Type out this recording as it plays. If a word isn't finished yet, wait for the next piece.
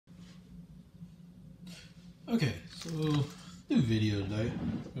Okay, so new video today.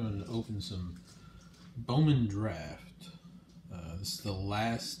 I'm going to open some Bowman Draft. This is the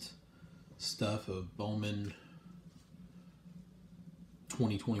last stuff of Bowman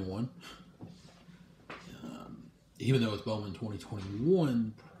 2021. Even though it's Bowman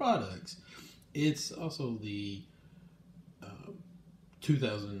 2021 products, it's also the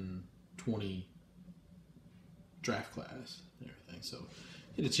 2020 draft class and everything. So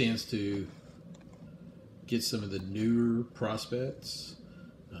get a chance to get some of the newer prospects.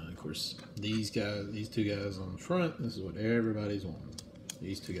 Of course, these two guys on the front, this is what everybody's wanting.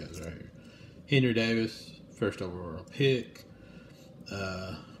 These two guys right here. Henry Davis, first overall pick.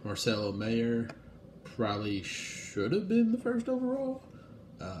 Marcelo Mayer probably should have been the first overall.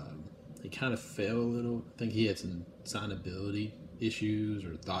 He kind of fell a little. I think he had some signability issues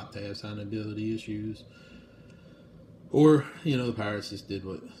or thought to have signability issues. Or, the Pirates just did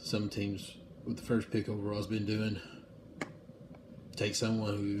what some teams with the first pick overall has been doing. Take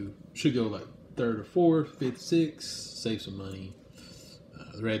someone who should go like third or fourth, fifth, sixth, save some money.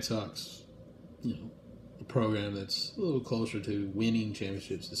 The Red Sox, a program that's a little closer to winning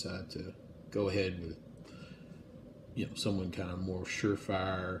championships, decide to go ahead with, someone kind of more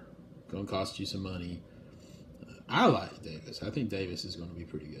surefire, going to cost you some money. I like Davis. I think Davis is going to be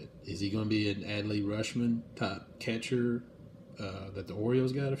pretty good. Is he going to be an Adley Rutschman type catcher that the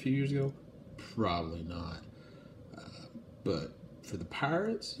Orioles got a few years ago? Probably not. But for the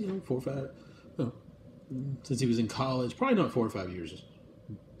Pirates, 4 or 5, since he was in college, probably not 4 or 5 years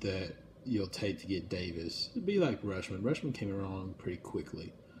that you'll take to get Davis. It'd be like Rutschman. Rutschman came along pretty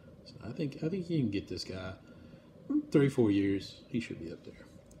quickly. So I think you can get this guy 3 or 4 years. He should be up there.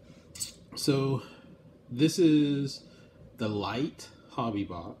 So this is the Lite hobby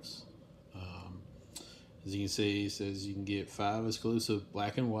box. As you can see, it says you can get 5 exclusive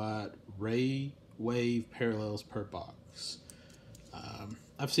black and white Ray Wave parallels per box.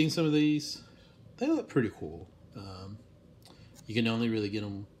 I've seen some of these. They look pretty cool. You can only really get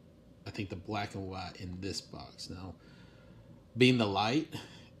them, I think, the black and white in this box. Now, being the Lite,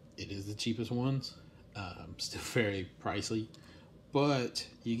 it is the cheapest ones. Still very pricey. But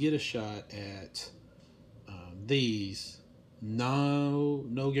you get a shot at these.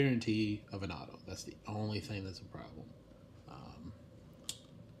 No guarantee of an auto. That's the only thing that's a problem.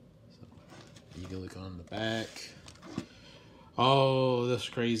 So you can look on the back. Oh, this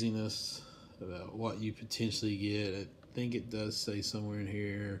craziness about what you potentially get. I think it does say somewhere in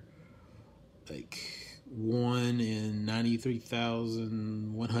here, like 1 in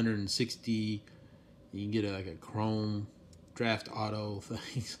 93,160. You can get like a chrome draft auto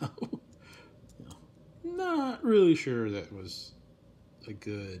thing. So, not really sure that was a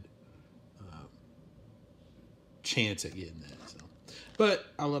good chance at getting that. So, but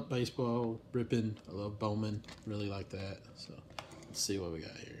I love baseball, ripping. I love Bowman, really like that. So let's see what we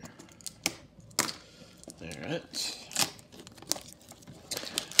got here. All right.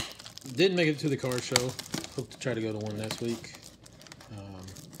 Didn't make it to the car show. Hope to try to go to one next week.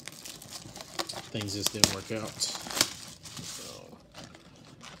 Things just didn't work out. So,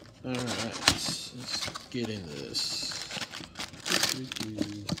 all right. Let's get into this.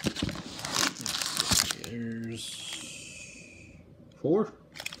 There's 4.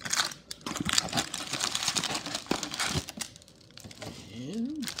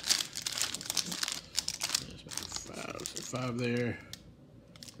 And there's 5. So 5 there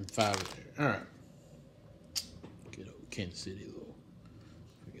and 5 there. All right. Good old Kansas City little.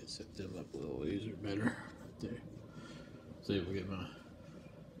 I can set them up a little easier, better. Right there. See if we get my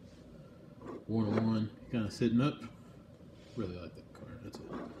 101 kind of sitting up. Really like that card. That's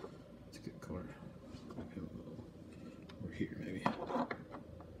a good card. Over here, maybe.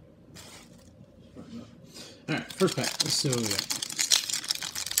 Alright, first pack. Let's see what we got.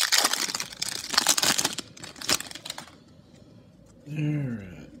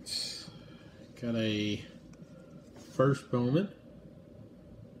 Alright. Got a first Bowman.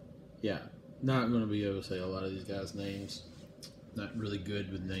 Yeah, not going to be able to say a lot of these guys' names. Not really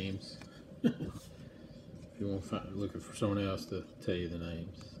good with names. If you want to looking for someone else to tell you the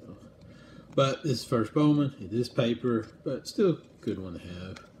names. So. But this is first Bowman. It is paper, but still a good one to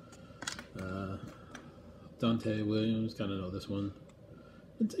have. Dante Williams, kind of know this one.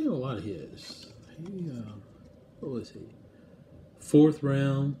 Been taking a lot of hits. What was he? 4th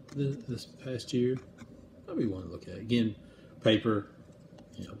round this past year. Probably one to look at. Again, paper.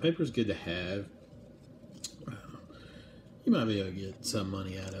 Paper's good to have. You might be able to get some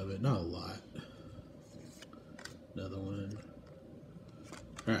money out of it. Not a lot. Another one.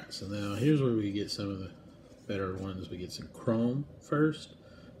 Alright, so now here's where we get some of the better ones. We get some chrome first.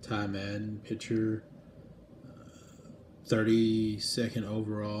 Ty Madden, pitcher. 32nd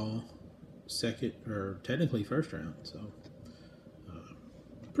overall, second or technically first round. So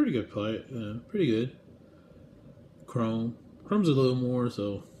pretty good play, pretty good. Chrome's a little more.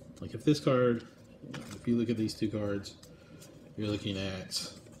 So like if this card, if you look at these two cards, you're looking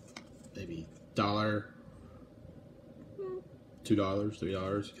at maybe $1, $2,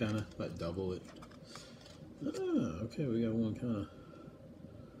 $3, kind of like double it. Okay, we got one kind of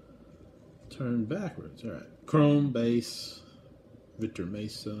turned backwards. All right, Chrome base, Victor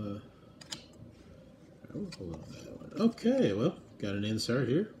Mesa. We'll hold on that one. Okay, well, got an insert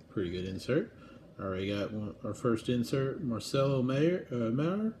here. Pretty good insert. Already got our first insert, Marcelo Mayer.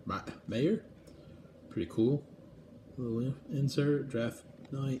 Pretty cool. Little insert, draft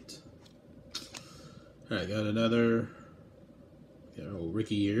night. All right, got another. Got our old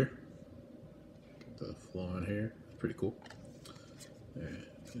Ricky here. Got the flowing hair. Pretty cool. All right,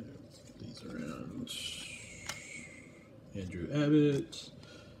 these around. Andrew Abbott.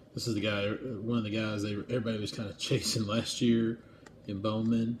 This is the guy, one of the guys everybody was kind of chasing last year in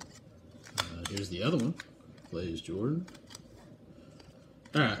Bowman. Here's the other one, Blaze Jordan.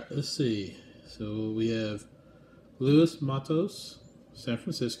 All right, let's see. So we have Luis Matos, San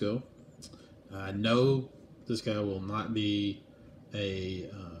Francisco. I know this guy will not be a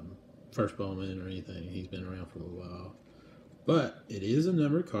first Bowman or anything. He's been around for a little while. But it is a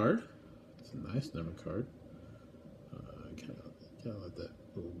numbered card. It's a nice numbered card. Kind of like that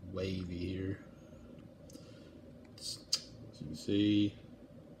little wavy here. As you can see,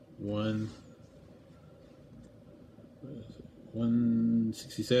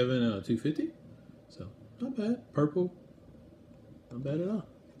 167 out of 250. So not bad. Purple. Not bad at all.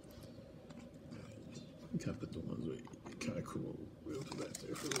 You kind of put the ones where you kind of cool. We'll put that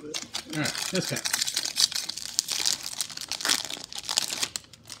there for a little bit. All right, let's pack.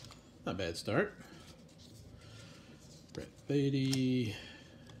 Not bad start. Brett Beatty,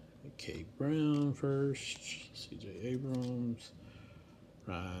 K. Brown first, C.J. Abrams,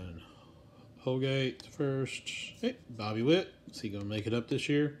 Ryan Holgate first. Hey, Bobby Witt. Is he going to make it up this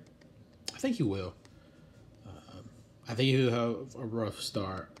year? I think he will. I think he'll have a rough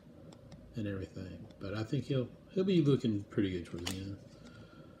start and everything, but I think he'll be looking pretty good towards the end.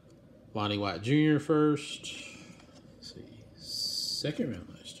 Lonnie White Jr. first. Let's see, second round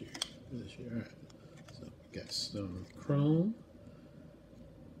last year. This year, all right. So got some Chrome.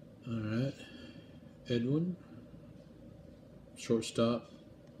 All right, Edwin, shortstop,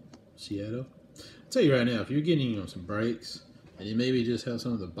 Seattle. I'll tell you right now, if you're getting on some breaks, and it maybe just how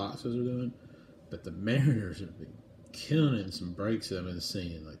some of the boxers are doing, but the Mariners have been killing it in some breaks that I've been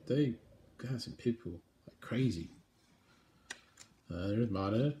seeing. Like they got some people like crazy. There's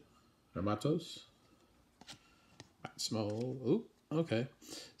Matos. Small. Oop. Okay.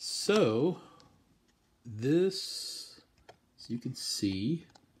 So this, as you can see,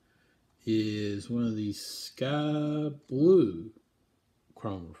 is one of these sky blue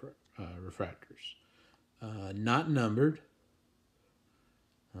chrome refractors. Not numbered.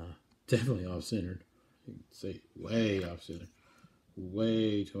 Definitely off-centered. You can see way off-centered.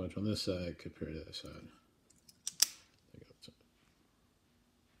 Way too much on this side compared to that side.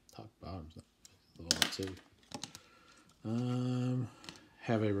 Top bottom's not a little too.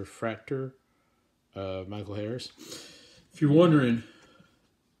 Have a refractor of Michael Harris. If you're wondering,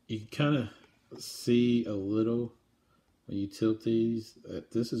 you can kind of see a little when you tilt these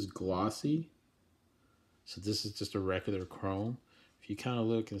that this is glossy. So this is just a regular chrome. If you kind of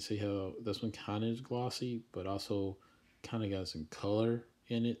look and see how this one kind of is glossy, but also kind of got some color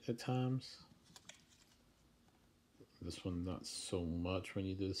in it at times. This one not so much when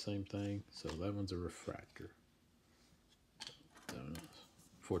you do the same thing. So that one's a refractor.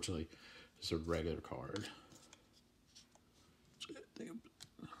 Fortunately, it's a regular card.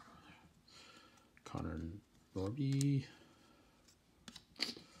 Connor Norby.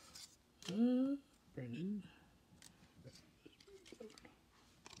 Brandon.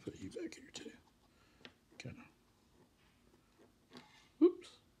 Put you back here too. Kind of. Oops.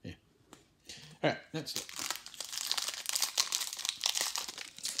 Yeah. All right, next up.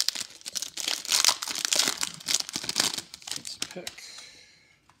 Let's pack.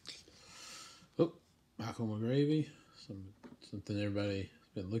 Oh, Michael McGravy. Something everybody's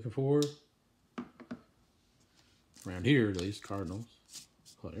been looking for. Around here, at least, Cardinals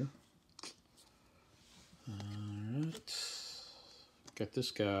player. All right. Got this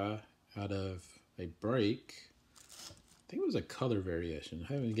guy out of a break. I think it was a color variation.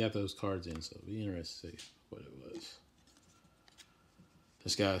 I haven't got those cards in, so it'll be interesting to see what it was.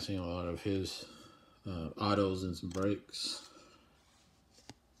 This guy's seen a lot of his autos and some breaks.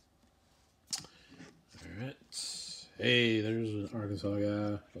 All right. Hey, there's an Arkansas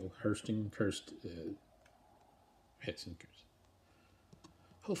guy. Oh, Hurston Hetsingers.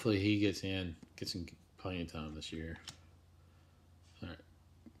 Hopefully he gets some playing time this year. All right.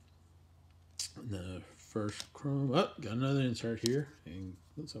 The first Chrome. Oh, got another insert here. And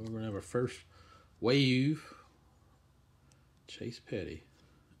looks like we're going to have our first wave. Chase Petty.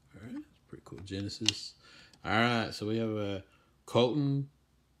 All right. It's pretty cool. Genesis. All right. So we have a Colton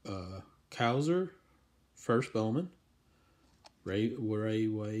Cowser. First Bowman. Ray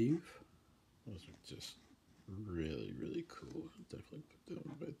Wave. Those are just really, really cool. Definitely put that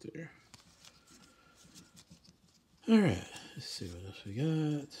one right there. All right. Let's see what else we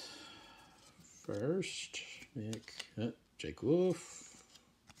got. First, Nick, Jake Wolf,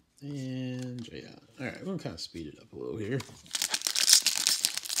 and Jay Allen. All right, we're going to kind of speed it up a little here.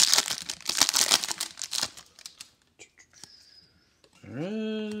 All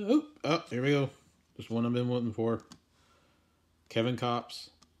right. Oh, here we go. Just one I've been waiting for. Kevin Kopps,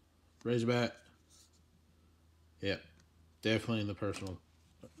 Razorback. Yep, definitely in the personal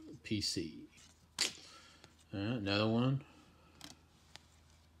PC. All right, another one.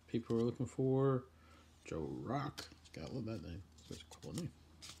 People are looking for Joe Rock. Gotta love that name. That's a cool name.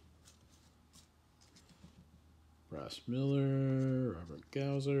 Ross Miller, Robert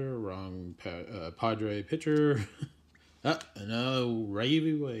Gauser, wrong Padre pitcher. Another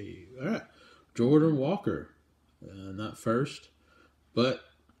Ravy Wave. All right, Jordan Walker. Not first, but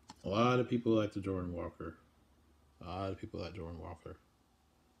a lot of people like the Jordan Walker. A lot of people like Jordan Walker.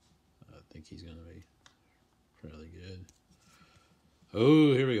 I think he's going to be really good.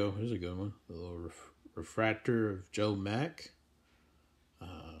 Oh, here we go. Here's a good one. The little refractor of Joe Mack.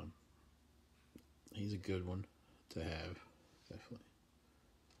 He's a good one to have, definitely.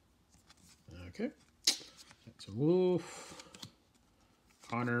 Okay. Jackson Wolf.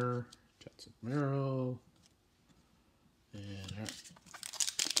 Connor. Jackson Merrill. And all right.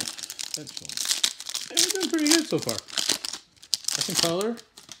 That's one. Hey, we're doing pretty good so far. Second color.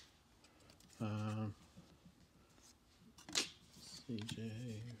 CJ.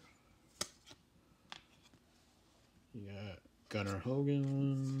 You got Gunnar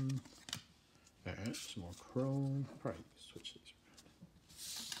Hogan. Alright, some more chrome. Probably switch these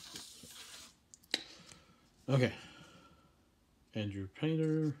around. Okay. Andrew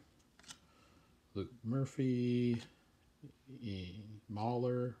Painter. Luke Murphy.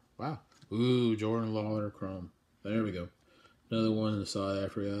 Mahler. Wow. Ooh, Jordan Lawler chrome. There we go. Another one in the South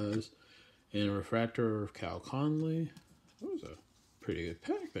Africa's. And a refractor of Cal Conley. That was a pretty good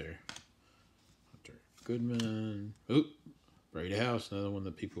pack there. Hunter Goodman. Oop. Brady House. Another one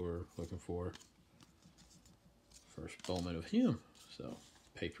that people were looking for. First Bowman of him. So,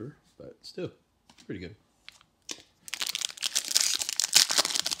 paper, but still pretty good.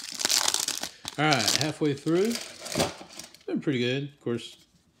 Alright, halfway through. Been pretty good. Of course,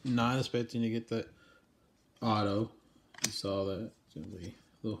 not expecting to get that auto. You saw that. It's going to be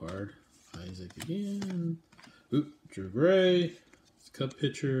a little hard. Isaac again. Oop, Drew Gray. Cup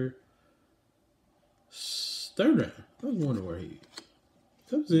pitcher. Third round. I was wondering where he...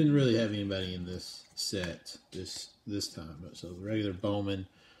 Cubs didn't really have anybody in this set this time. But so the regular Bowman.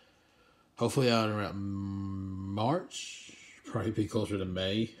 Hopefully out around March. Probably be closer to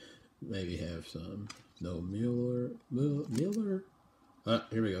May. Maybe have some. No Mueller.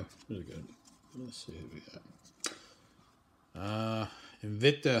 Here we go. Really good. Let's see what we got.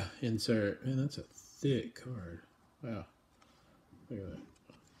 Invicta insert. Man, that's a thick card. Wow. Look at that.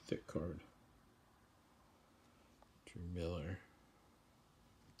 Thick card. Drew Miller.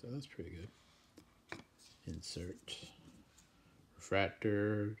 So that's pretty good. Insert.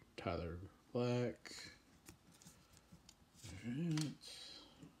 Refractor. Tyler Black. Alright.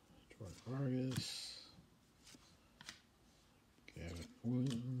 George Vargas. Gavin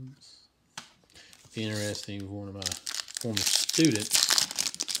Williams. Be interesting for one of my former students.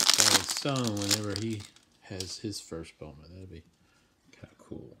 Got his son whenever he has his first Bowman. That'd be kind of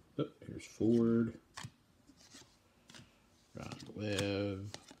cool. Oh, here's Ford. Ron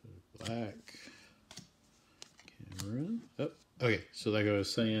Webb. Black. Cameron. Oh, okay. So like I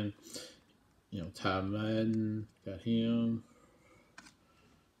was saying, you know, Ty Madden. Got him.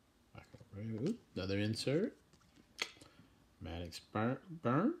 Another insert. Maddox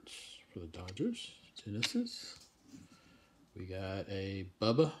Burns for the Dodgers. Genesis. We got a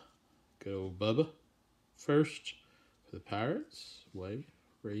Bubba. Good old Bubba. First for the Pirates. Wave.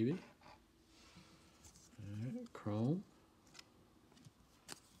 Ravy. Alright. Chrome.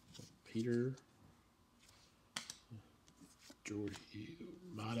 Peter. Jordy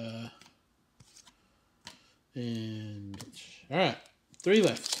Mata. And Mitch. Alright. 3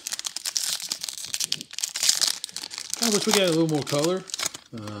 left. I wish we got a little more color.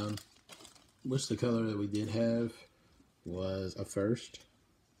 Wish the color that we did have was a first.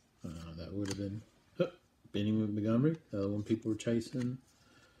 That would have been Benny Montgomery, the other one people were chasing.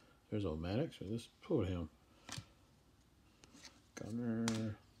 There's old Maddox. Let's pull him.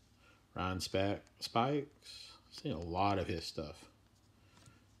 Gunner. Ryan Spikes. Seen a lot of his stuff.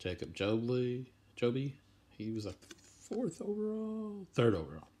 Jacob Joby. He was like third overall.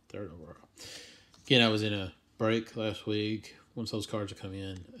 Again, I was in a break last week. Once those cards come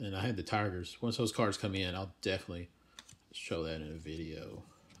in, and I had the Tigers. Once those cards come in, I'll definitely show that in a video.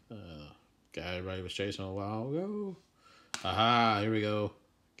 Guy everybody was chasing a while ago. Aha, here we go.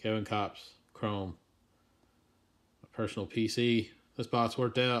 Kevin Kopps, Chrome. My personal PC. This box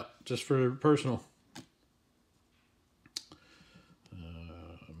worked out just for personal.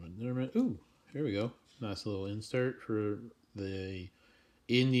 Ooh, here we go. Nice little insert for the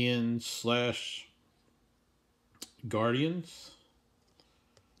Indians/Guardians.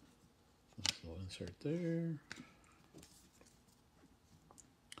 Nice little insert there.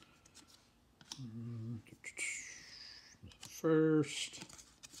 First,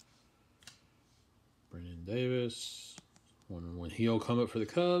 Brendan Davis. Wondering when he'll come up for the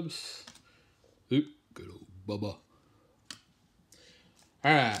Cubs. Oop, good old Bubba.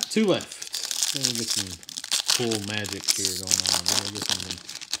 All right, 2 left. Let me get some cool magic here going on. Let me get some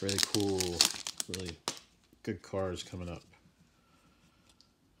really cool, really good cards coming up.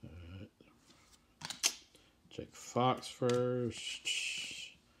 All right. Jake Fox first.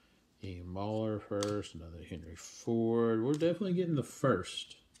 Ian Mahler first. Another Henry Ford. We're definitely getting the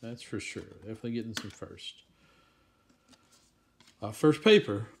first. That's for sure. Definitely getting some first. First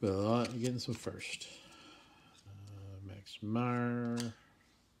paper, but a lot getting some first. Max Meyer.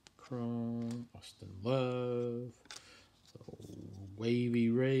 Chrome. Austin Love.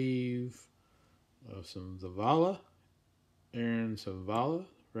 Wavy Rave. Some Zavala. Aaron Zavala.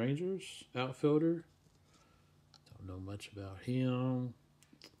 Rangers. Outfielder. Don't know much about him.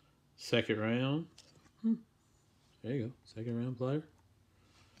 Second round. There you go. Second round player.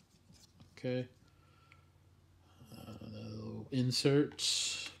 Okay. Little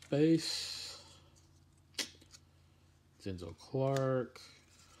inserts. Base. Denzel Clark.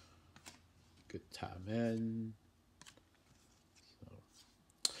 Good Ty Madden. So,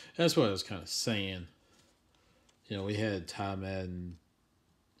 that's what I was kind of saying. You know, we had Ty Madden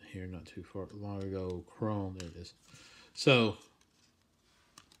here not too far long ago. Chrome. There it is. So,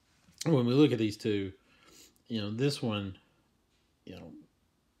 when we look at these two, you know, this one, you know,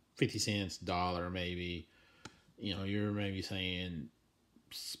 50 cents, $1 maybe, you know, you're maybe saying,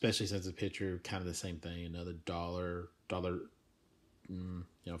 especially since the picture, kind of the same thing, another $1, you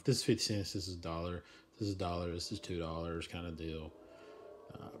know, if this is 50 cents, this is $1, this is $1, this is $2 kind of deal.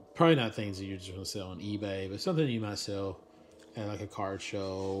 Probably not things that you're just going to sell on eBay, but something you might sell at like a card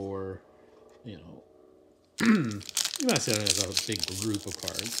show or, you know, you might sell it as a big group of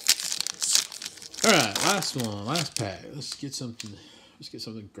cards. All right, last one, last pack. Let's get something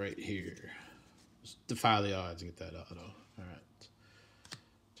great here. Let's defy the odds and get that auto. All right.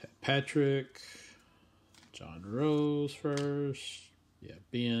 Patrick. John Rose first. Yeah,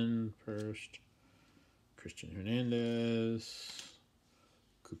 Ben first. Christian Hernandez.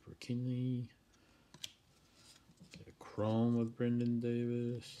 Cooper Kinley. Get a Chrome with Brendan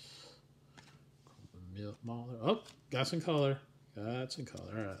Davis. Mahler. Oh, got some color. All right,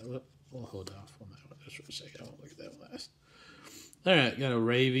 we'll hold off on that one just for a second. I won't look at that one last. All right, got a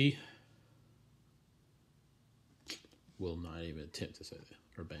Ravy. Will not even attempt to say that.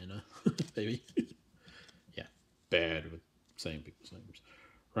 Urbana, maybe. Yeah, bad with saying people's names.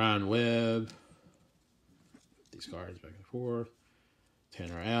 Ryan Webb. These cards back and forth.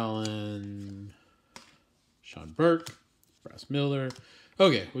 Tanner Allen. Sean Burke. Bryce Miller.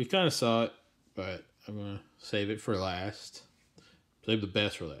 Okay, we kind of saw it, but I'm going to save it for last. Save the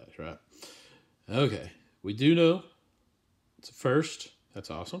best for last, right? Okay, we do know it's a first. That's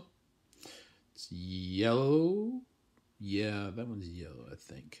awesome. It's yellow. Yeah, that one's yellow, I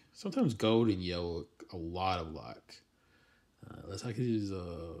think. Sometimes gold and yellow look a lot alike. Looks like it is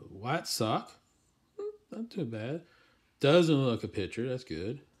a white sock. Not too bad. Doesn't look a pitcher. That's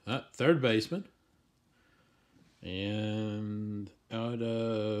good. Third baseman. And out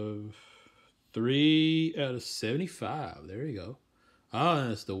of 3 out of 75. There you go. Oh,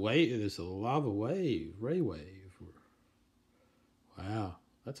 and it's the wave. It's a lava wave. Ray wave. Wow.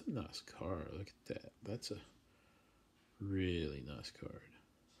 That's a nice card. Look at that. That's a really nice card.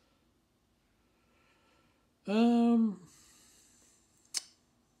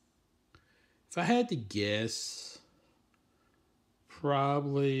 If I had to guess,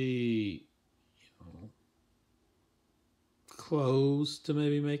 probably, close to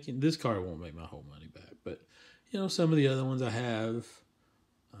maybe making this card won't make my whole money back, but some of the other ones I have,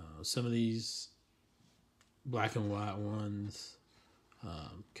 some of these black and white ones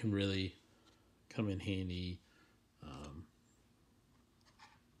can really come in handy.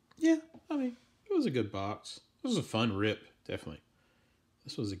 Yeah, I mean, it was a good box. It was a fun rip, definitely.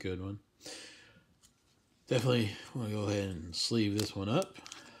 This was a good one. Definitely want to go ahead and sleeve this one up.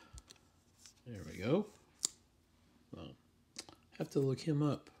 There we go. Well, have to look him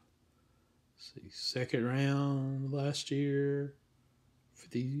up. Let's see, second round last year,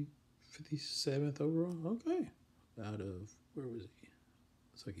 57th overall. Okay, out of where was he?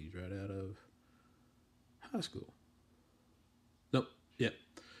 Looks like he's right out of high school. Nope. Yep.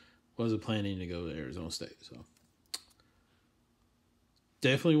 Wasn't planning to go to Arizona State, so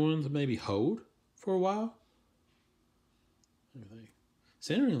definitely one to maybe hold for a while. Everything.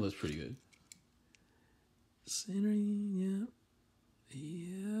 Centering looks pretty good. Centering, yeah.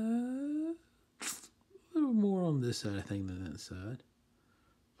 A little more on this side, I think, than that side.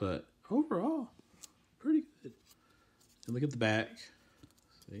 But overall, pretty good. And look at the back.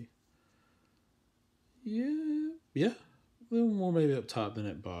 See? Yeah. A little more maybe up top than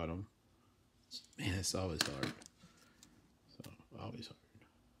at bottom. Man, it's always hard. So, always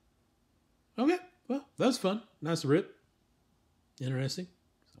hard. Okay, well, that was fun. Nice rip. Interesting.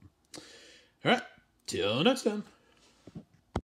 So, all right, till next time.